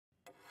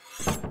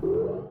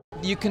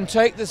You can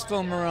take this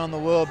film around the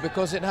world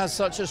because it has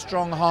such a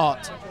strong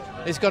heart.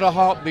 It's got a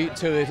heartbeat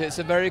to it. It's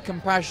a very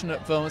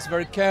compassionate film. It's a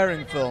very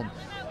caring film.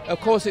 Of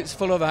course, it's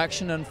full of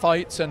action and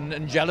fights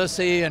and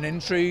jealousy and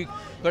intrigue,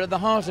 but at the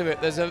heart of it,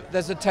 there's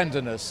a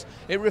tenderness.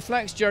 It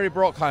reflects Jerry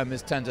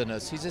Bruckheimer's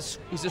tenderness. He's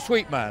a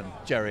sweet man,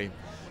 Jerry,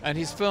 and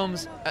his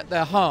films at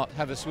their heart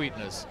have a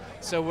sweetness.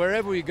 So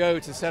wherever we go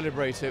to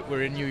celebrate it,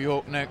 we're in New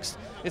York next.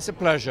 It's a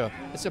pleasure.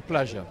 It's a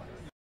pleasure.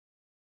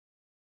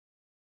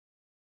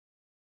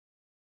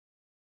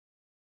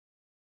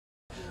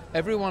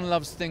 Everyone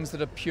loves things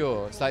that are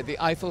pure. It's like the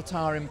Eiffel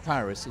Tower in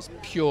Paris is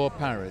pure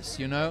Paris,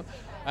 you know?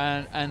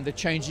 And the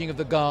changing of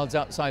the guards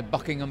outside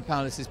Buckingham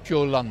Palace is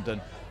pure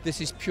London.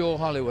 This is pure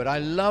Hollywood. I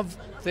love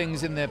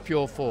things in their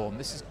pure form.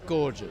 This is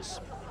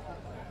gorgeous.